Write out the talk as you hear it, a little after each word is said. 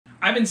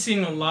I've been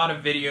seeing a lot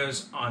of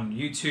videos on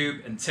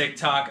YouTube and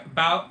TikTok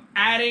about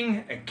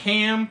adding a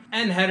cam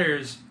and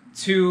headers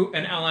to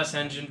an LS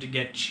engine to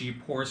get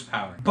cheap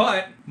horsepower.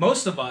 But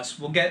most of us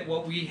will get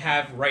what we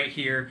have right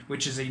here,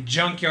 which is a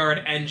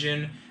junkyard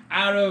engine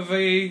out of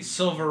a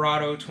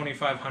Silverado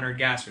 2500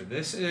 gasser.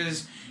 This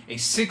is a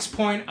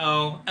 6.0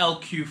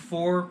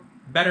 LQ4,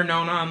 better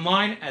known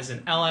online as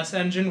an LS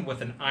engine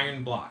with an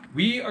iron block.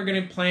 We are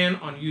going to plan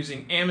on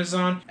using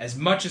Amazon as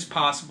much as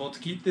possible to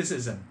keep this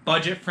as a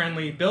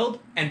budget-friendly build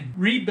and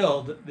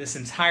rebuild this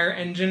entire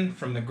engine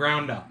from the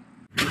ground up.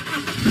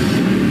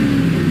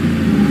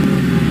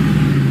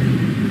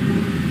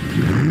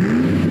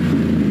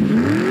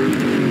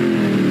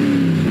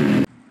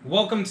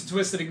 Welcome to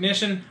Twisted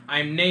Ignition.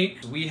 I'm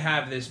Nate. We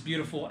have this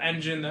beautiful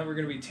engine that we're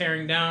going to be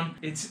tearing down.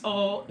 It's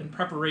all in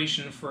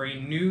preparation for a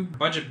new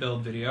budget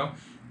build video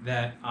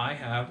that I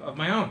have of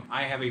my own.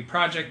 I have a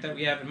project that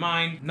we have in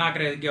mind. I'm not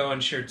going to go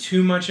and share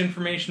too much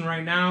information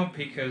right now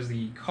because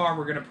the car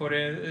we're going to put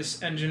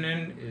this engine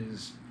in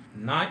is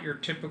not your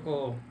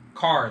typical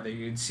car that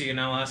you'd see an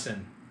LS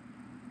in.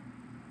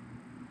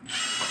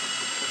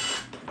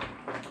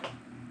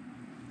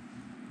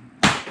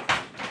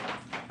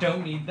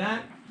 Don't need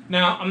that.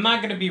 Now, I'm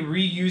not going to be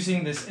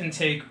reusing this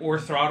intake or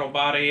throttle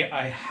body.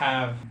 I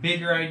have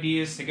bigger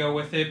ideas to go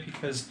with it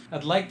because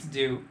I'd like to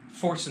do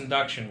forced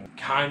induction.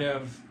 Kind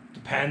of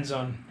depends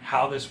on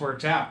how this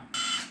works out.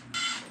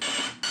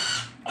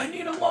 I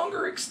need a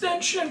longer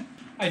extension.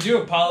 I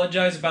do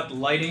apologize about the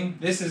lighting.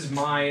 This is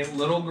my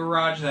little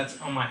garage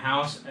that's on my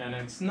house, and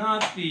it's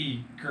not the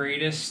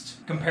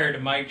greatest compared to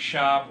Mike's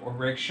shop or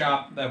Rick's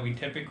shop that we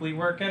typically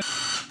work in.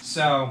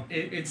 So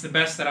it's the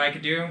best that I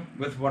could do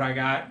with what I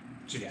got.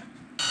 So yeah.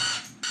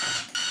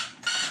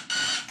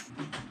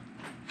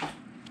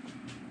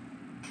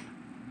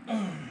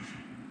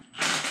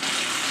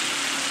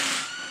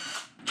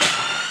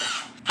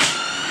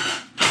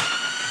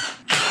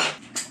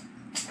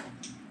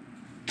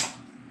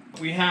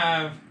 We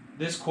have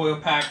this coil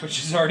pack, which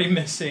is already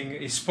missing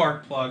a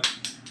spark plug.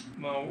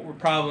 Well, we're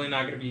probably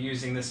not going to be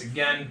using this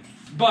again,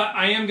 but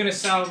I am going to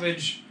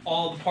salvage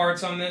all the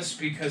parts on this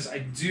because I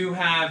do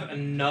have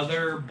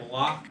another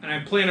block, and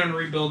I plan on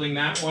rebuilding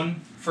that one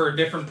for a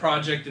different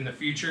project in the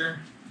future,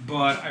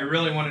 but I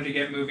really wanted to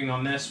get moving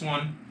on this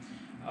one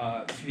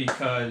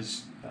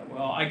because,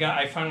 well,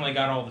 I finally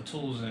got all the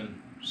tools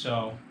in,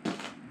 so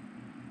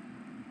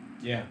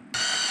yeah.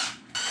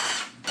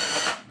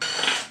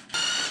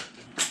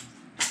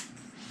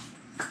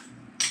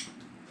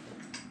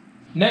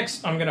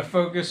 Next, I'm going to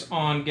focus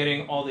on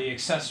getting all the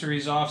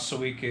accessories off so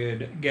we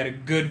could get a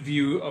good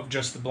view of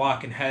just the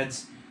block and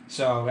heads.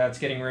 So that's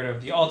getting rid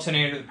of the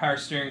alternator, the power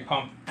steering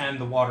pump,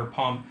 and the water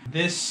pump.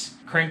 This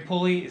crank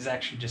pulley is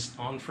actually just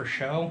on for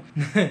show,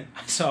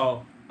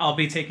 so I'll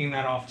be taking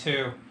that off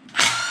too.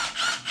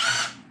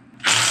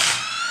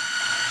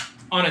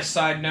 On a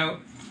side note,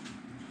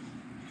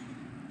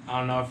 I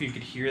don't know if you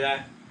could hear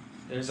that.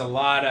 There's a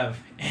lot of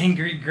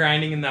angry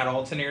grinding in that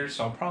alternator,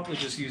 so I'll probably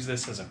just use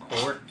this as a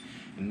cord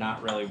and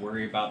not really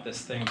worry about this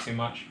thing too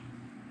much.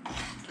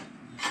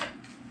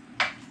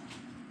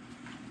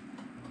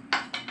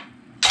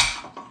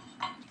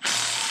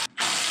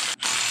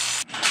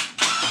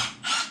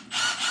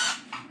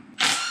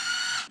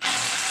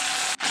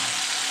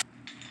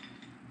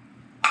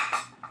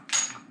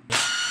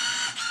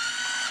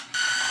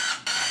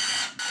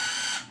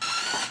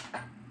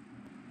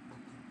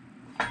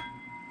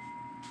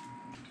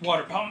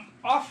 Water pump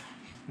off.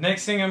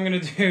 Next thing I'm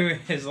going to do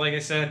is, like I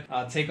said,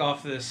 take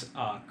off this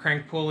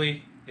crank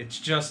pulley. It's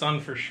just on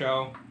for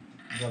show.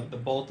 The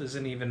bolt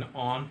isn't even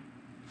on.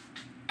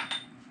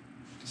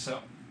 So,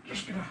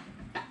 just going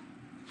to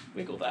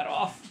wiggle that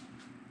off.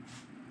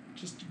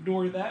 Just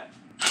ignore that.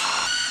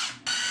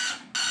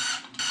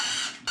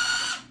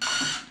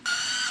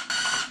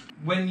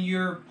 When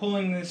you're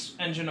pulling this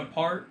engine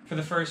apart for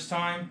the first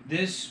time,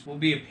 this will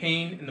be a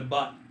pain in the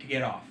butt to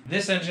get off.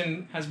 This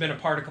engine has been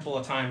apart a couple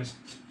of times,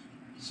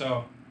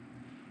 so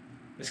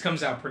this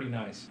comes out pretty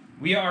nice.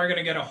 We are going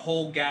to get a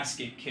whole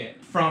gasket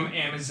kit from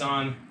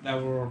Amazon that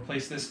will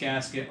replace this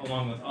gasket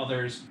along with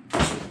others.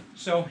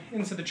 So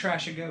into the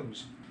trash it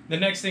goes. The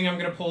next thing I'm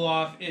going to pull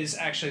off is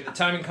actually the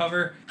timing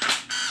cover.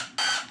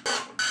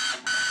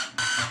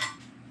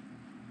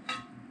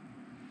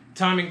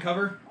 Timing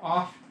cover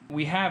off.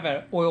 We have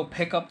an oil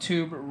pickup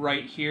tube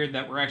right here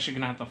that we're actually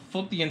going to have to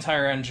flip the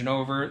entire engine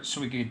over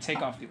so we can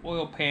take off the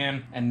oil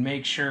pan and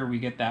make sure we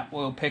get that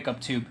oil pickup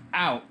tube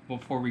out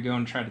before we go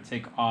and try to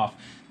take off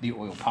the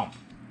oil pump.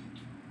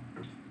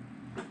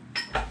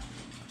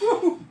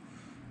 Woo!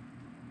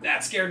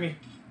 That scared me.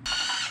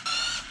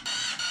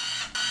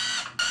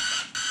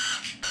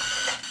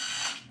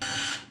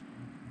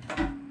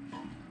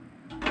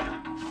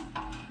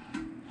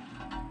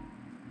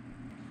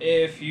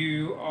 If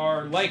you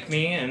are like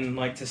me and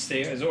like to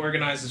stay as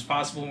organized as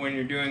possible when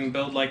you're doing a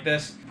build like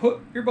this, put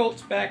your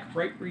bolts back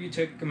right where you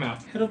took them out.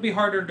 It'll be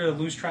harder to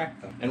lose track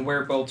of them and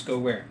where bolts go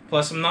where.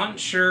 Plus, I'm not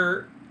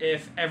sure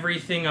if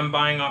everything I'm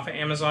buying off of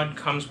Amazon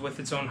comes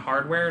with its own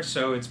hardware,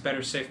 so it's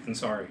better safe than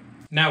sorry.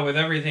 Now with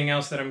everything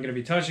else that I'm going to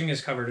be touching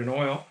is covered in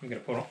oil, I'm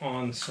going to put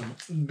on some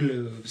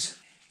gloves.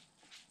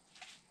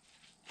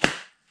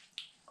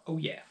 Oh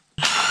yeah.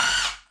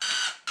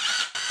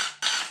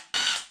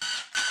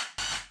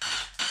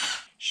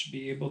 Should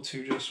be able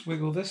to just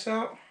wiggle this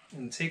out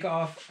and take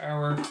off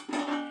our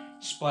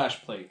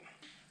splash plate.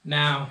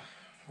 Now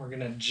we're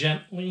going to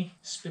gently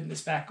spin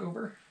this back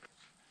over.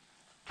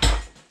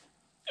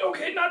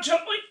 Okay, not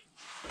gently.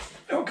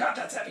 Oh God,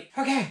 that's heavy.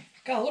 Okay,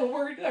 got a little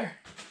worried there.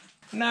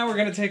 Now we're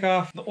gonna take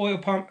off the oil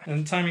pump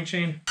and the timing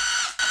chain.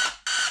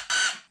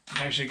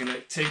 I'm actually gonna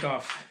take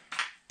off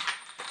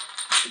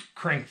the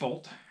crank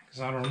bolt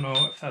because I don't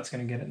know if that's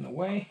gonna get in the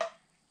way.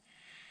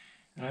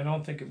 And I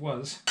don't think it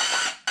was.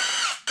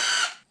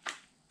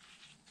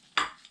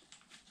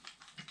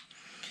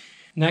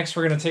 Next,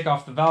 we're gonna take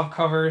off the valve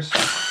covers.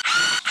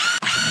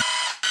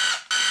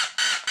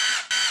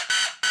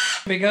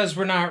 Because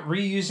we're not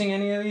reusing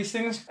any of these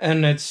things,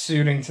 and it's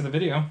suiting to the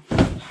video,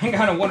 I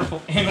got a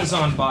wonderful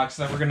Amazon box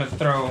that we're gonna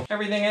throw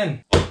everything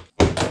in.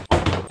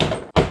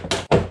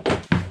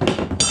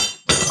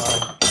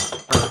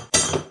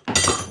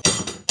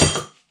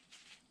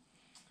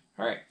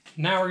 Alright,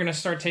 now we're gonna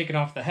start taking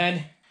off the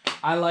head.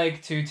 I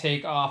like to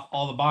take off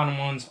all the bottom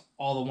ones,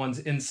 all the ones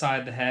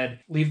inside the head,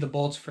 leave the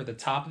bolts for the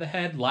top of the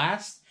head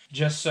last,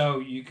 just so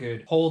you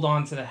could hold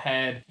on to the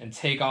head and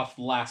take off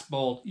the last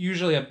bolt.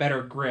 Usually a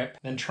better grip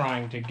than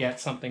trying to get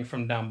something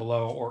from down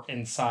below or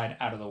inside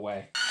out of the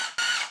way.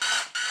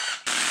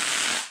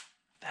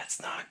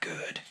 That's not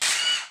good.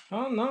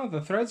 Oh no,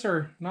 the threads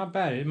are not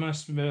bad. It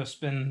must have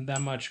just been that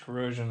much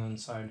corrosion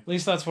inside. At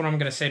least that's what I'm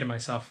gonna say to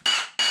myself.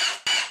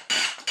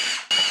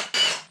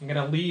 I'm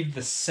gonna leave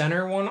the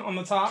center one on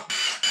the top.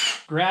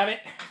 Grab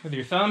it with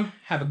your thumb.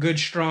 Have a good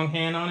strong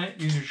hand on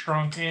it. Use your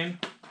strong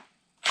hand.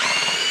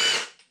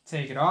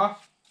 Take it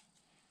off,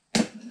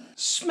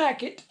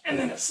 smack it, and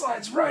then it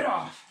slides right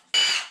off.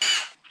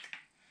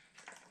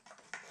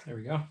 There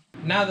we go.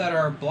 Now that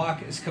our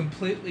block is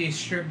completely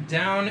stripped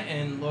down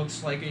and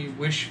looks like a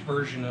Wish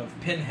version of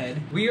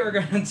Pinhead, we are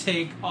going to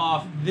take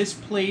off this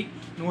plate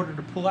in order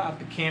to pull out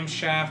the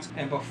camshaft.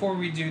 And before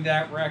we do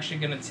that, we're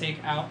actually going to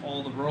take out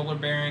all the roller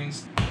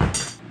bearings.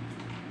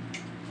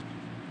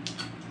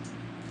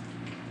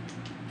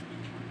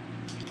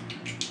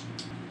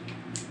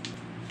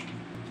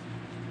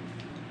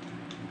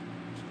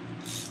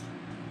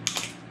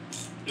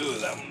 Ooh,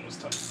 that one was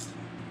tough.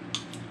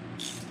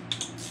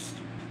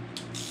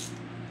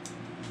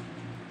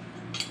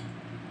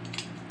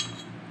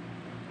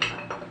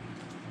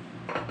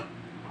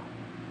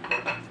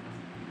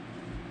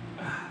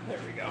 There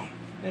we go.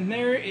 And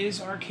there is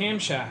our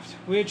camshaft,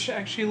 which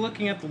actually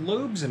looking at the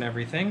lobes and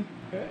everything,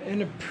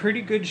 in a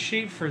pretty good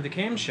shape for the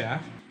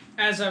camshaft.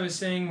 As I was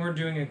saying, we're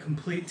doing a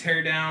complete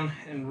teardown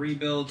and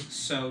rebuild,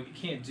 so you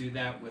can't do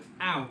that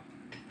without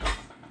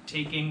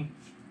taking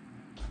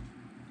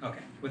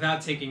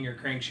your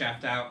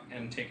crankshaft out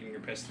and taking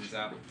your pistons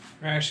out.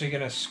 We're actually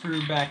going to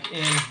screw back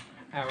in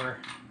our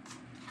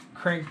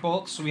crank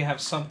bolt so we have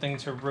something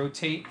to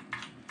rotate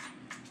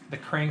the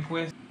crank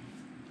with.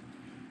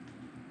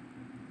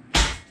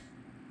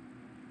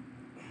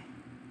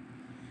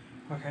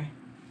 Okay.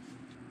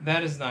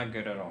 That is not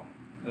good at all.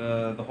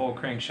 The whole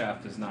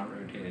crankshaft is not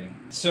rotating.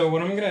 So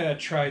what I'm going to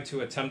try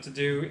to attempt to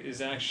do is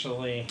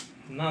actually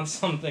not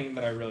something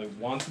that I really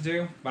want to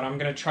do, but I'm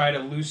going to try to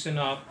loosen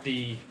up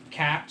the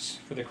caps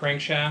for the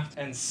crankshaft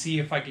and see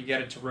if I could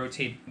get it to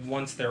rotate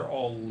once they're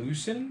all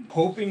loosened.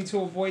 Hoping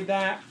to avoid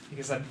that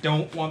because I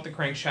don't want the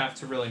crankshaft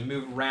to really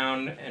move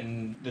around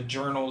and the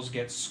journals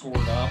get scored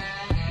up.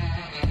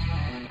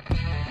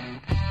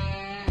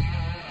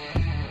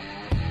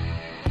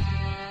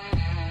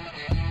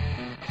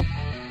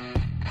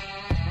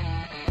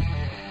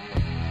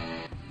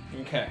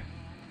 Okay,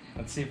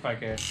 let's see if I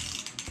could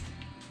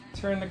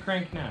turn the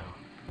crank now.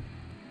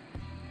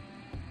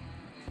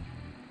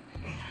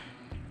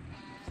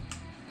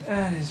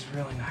 That is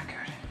really not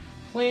good.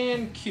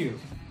 Plan Q.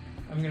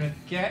 I'm gonna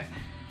get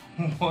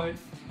what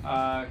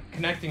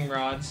connecting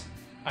rods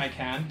I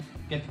can,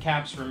 get the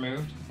caps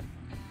removed,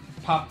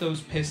 pop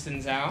those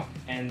pistons out,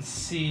 and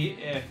see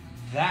if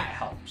that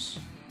helps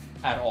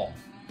at all.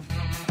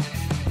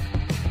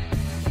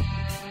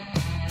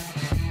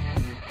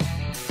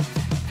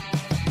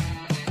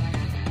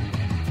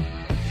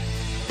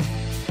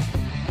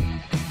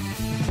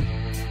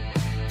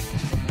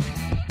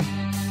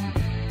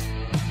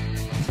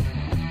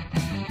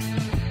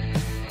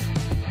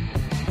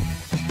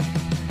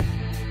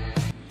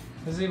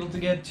 Able to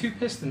get 2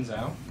 pistons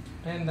out,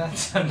 and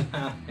that's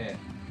about it.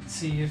 Let's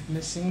see if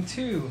missing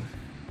 2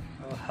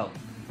 will help.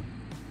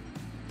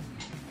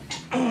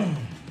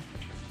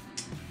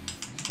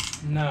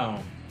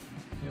 No,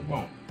 it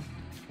won't.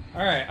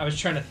 Alright, I was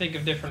trying to think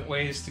of different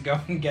ways to go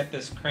and get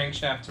this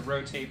crankshaft to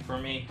rotate for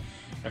me.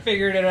 I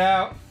figured it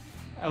out,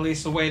 at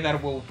least the way that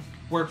it will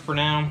work for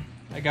now.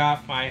 I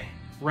got my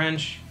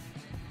wrench,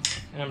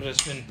 and I'm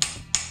just been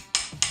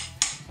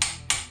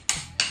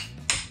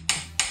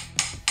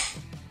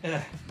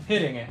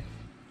hitting it.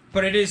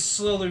 But it is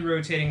slowly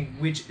rotating,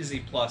 which is a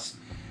plus.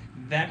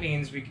 that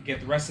means we could get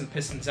the rest of the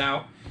pistons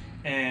out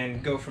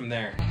and go from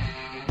there.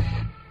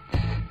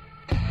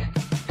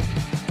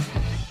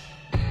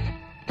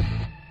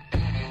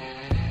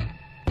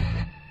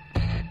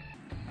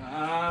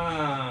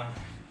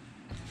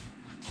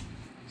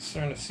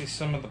 Starting to see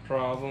some of the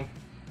problem.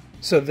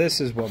 So this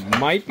is what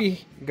might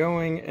be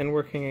going and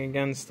working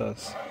against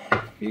us.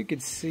 You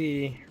could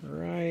see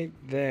right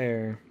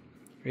there,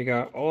 we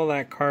got all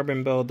that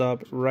carbon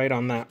buildup right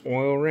on that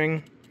oil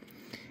ring,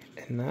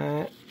 and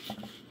that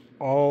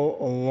all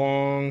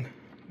along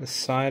the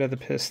side of the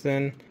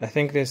piston. I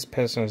think this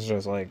piston is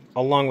just like,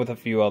 along with a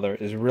few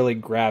others, is really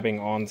grabbing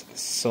onto the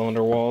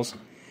cylinder walls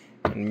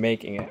and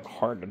making it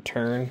hard to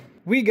turn.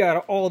 We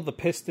got all the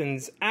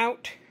pistons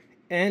out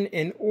and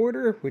in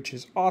order, which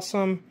is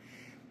awesome.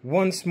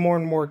 Once more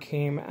and more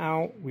came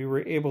out, we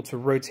were able to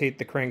rotate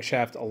the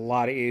crankshaft a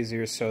lot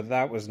easier, so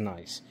that was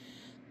nice.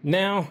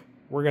 Now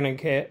we're gonna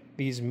get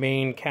these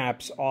main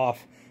caps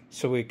off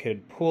so we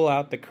could pull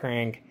out the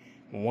crank.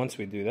 And once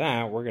we do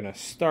that, we're gonna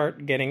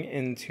start getting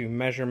into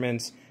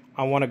measurements.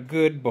 I want a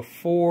good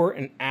before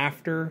and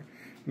after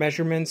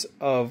measurements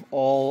of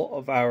all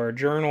of our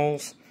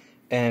journals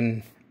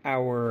and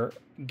our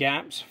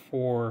gaps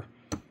for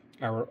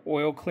our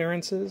oil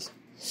clearances,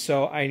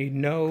 so I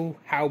know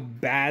how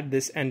bad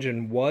this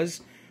engine was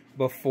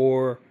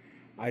before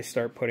I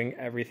start putting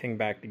everything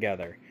back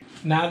together.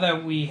 Now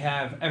that we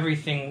have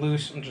everything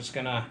loose, I'm just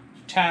gonna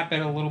tap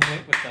it a little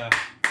bit with the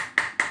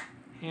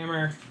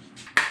hammer.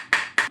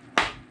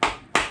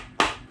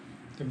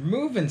 They're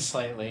moving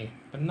slightly,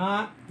 but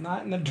not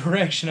in the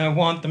direction I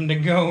want them to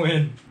go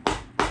in.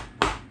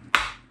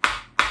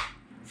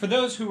 For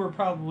those who were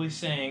probably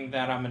saying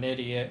that I'm an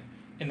idiot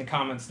in the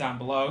comments down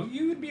below,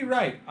 you would be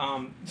right.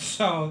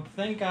 So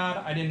thank God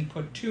I didn't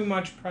put too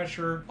much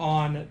pressure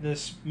on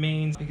this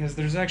mains, because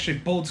there's actually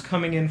bolts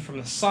coming in from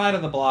the side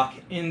of the block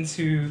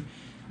into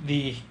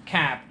the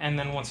cap, and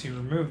then once you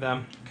remove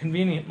them,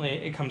 conveniently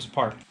it comes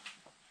apart.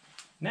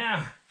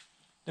 Now,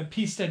 the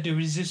piece de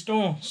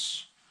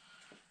resistance.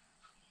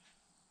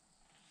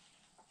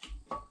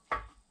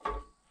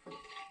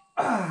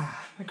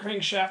 The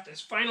crankshaft is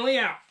finally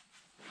out.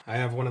 I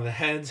have one of the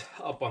heads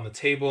up on the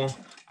table.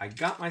 I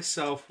got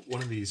myself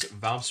one of these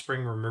valve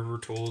spring remover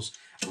tools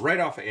right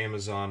off of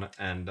Amazon,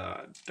 and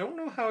don't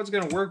know how it's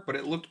gonna work, but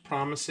it looked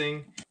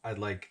promising. I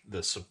like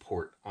the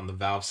support on the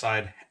valve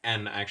side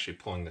and actually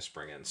pulling the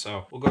spring in.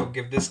 So we'll go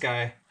give this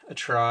guy a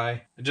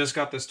try. I just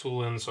got this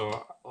tool in,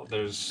 so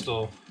there's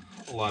still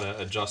a lot of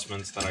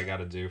adjustments that I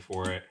gotta do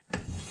for it.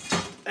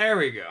 There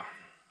we go.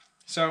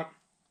 So,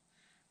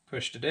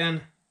 pushed it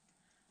in,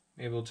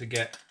 able to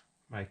get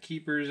my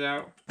keepers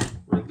out,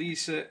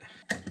 release it,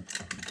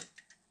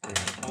 bring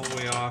it all the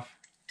way off.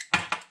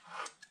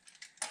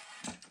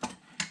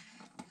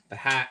 The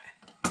hat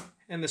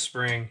and the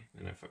spring,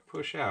 and if I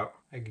push out,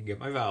 I can get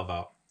my valve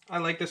out. I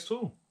like this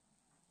tool.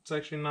 It's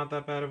actually not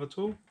that bad of a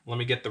tool. Let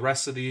me get the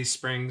rest of these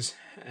springs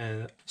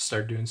and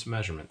start doing some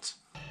measurements.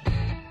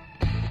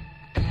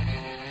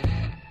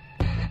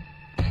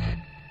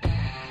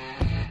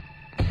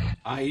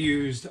 I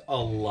used a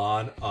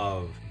lot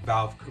of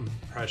valve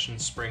compression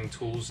spring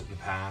tools in the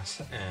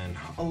past, and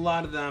a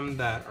lot of them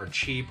that are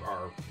cheap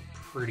are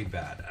pretty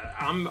bad.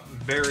 I'm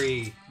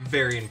very,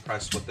 very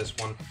impressed with this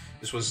one.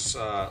 This was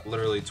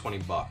literally 20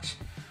 bucks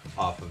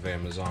off of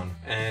Amazon,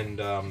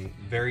 and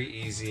very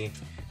easy.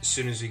 As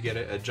soon as you get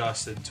it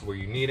adjusted to where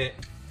you need it,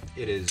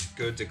 it is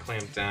good to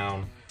clamp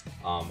down.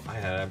 I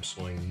had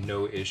absolutely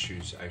no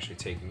issues actually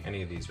taking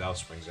any of these valve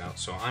springs out,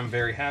 so I'm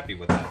very happy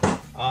with that.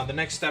 The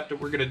next step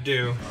that we're gonna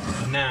do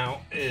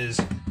now is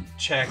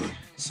check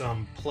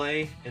some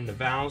play in the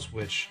valves,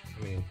 which,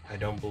 I mean, I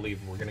don't believe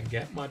we're gonna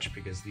get much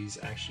because these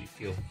actually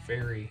feel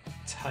very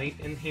tight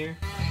in here.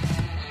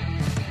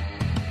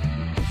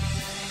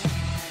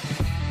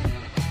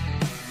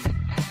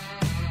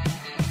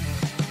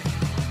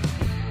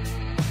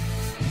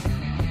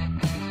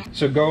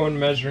 So going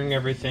measuring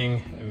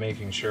everything and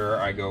making sure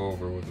I go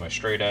over with my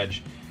straight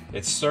edge.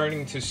 It's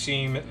starting to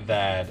seem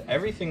that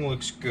everything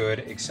looks good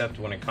except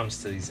when it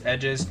comes to these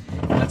edges.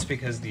 That's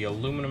because the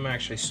aluminum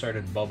actually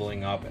started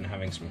bubbling up and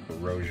having some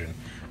corrosion.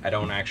 I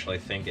don't actually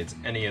think it's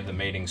any of the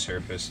mating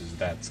surfaces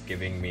that's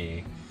giving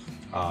me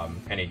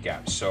any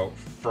gaps. So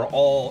for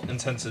all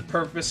intents and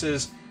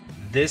purposes,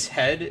 this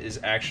head is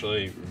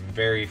actually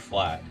very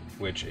flat,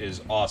 which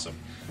is awesome.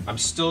 I'm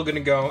still gonna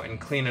go and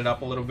clean it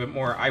up a little bit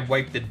more. I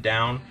wiped it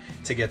down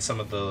to get some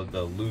of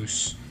the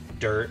loose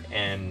dirt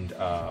and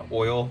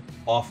oil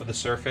off of the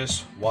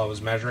surface while I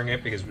was measuring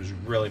it because it was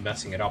really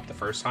messing it up the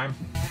first time.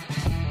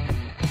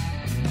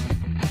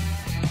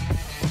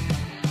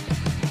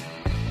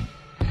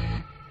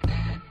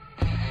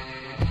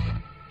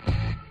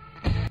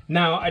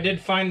 Now, I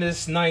did find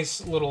this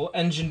nice little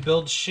engine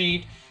build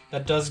sheet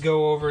that does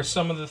go over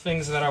some of the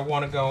things that I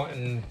want to go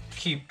and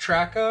keep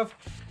track of.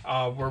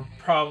 We're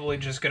probably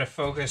just going to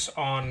focus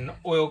on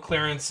oil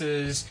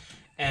clearances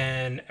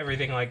and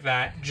everything like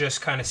that. Just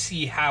kind of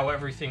see how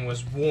everything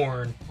was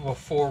worn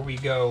before we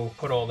go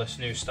put all this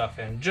new stuff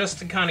in. Just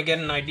to kind of get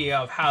an idea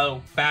of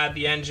how bad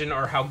the engine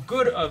or how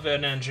good of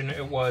an engine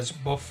it was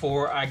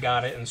before I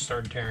got it and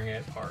started tearing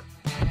it apart.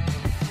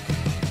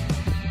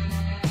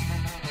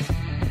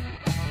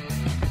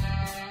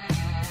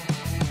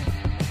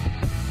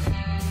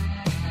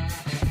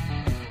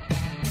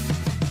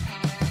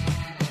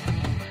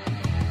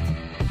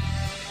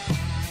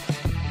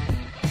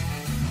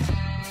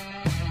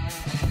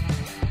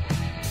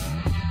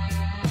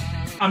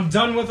 I'm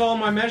done with all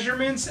my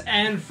measurements,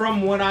 and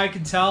from what I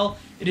could tell,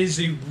 it is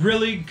a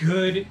really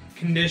good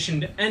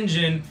conditioned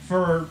engine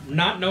for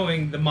not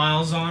knowing the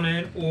miles on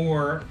it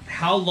or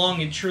how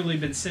long it truly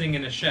been sitting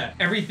in a shed.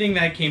 Everything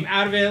that came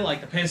out of it, like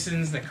the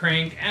pistons, the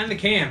crank, and the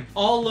cam,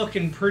 all look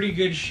in pretty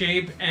good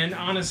shape, and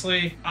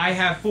honestly, I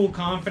have full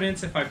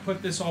confidence if I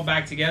put this all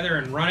back together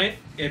and run it,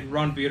 it'd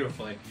run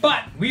beautifully.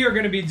 But we are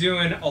going to be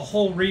doing a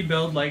whole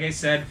rebuild, like I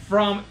said,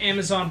 from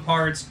Amazon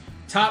parts,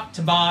 top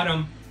to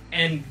bottom,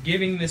 and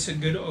giving this a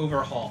good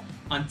overhaul,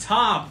 on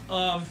top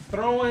of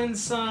throwing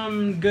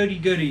some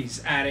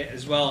goodies at it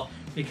as well,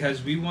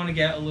 because we want to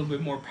get a little bit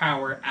more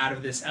power out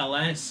of this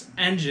LS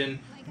engine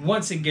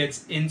once it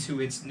gets into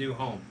its new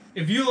home.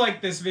 If you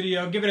like this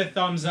video, give it a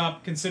thumbs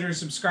up. Consider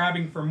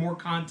subscribing for more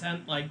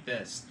content like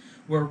this,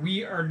 where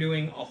we are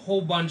doing a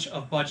whole bunch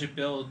of budget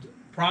build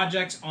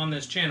projects on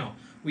this channel.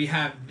 We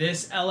have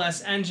this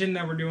LS engine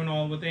that we're doing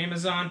all with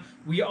Amazon.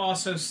 We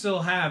also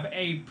still have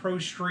a Pro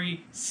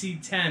Street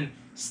C10,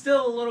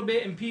 still a little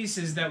bit in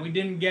pieces that we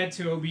didn't get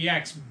to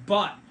OBX,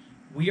 but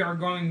we are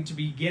going to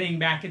be getting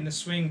back in the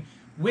swing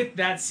with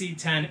that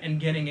C10 and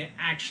getting it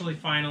actually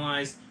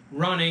finalized,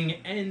 running,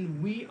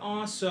 and we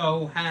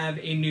also have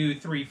a new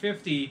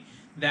 350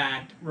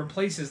 that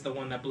replaces the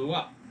one that blew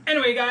up.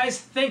 Anyway guys,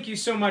 thank you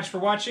so much for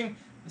watching.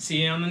 I'll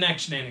see you on the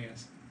next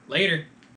shenanigans. Later.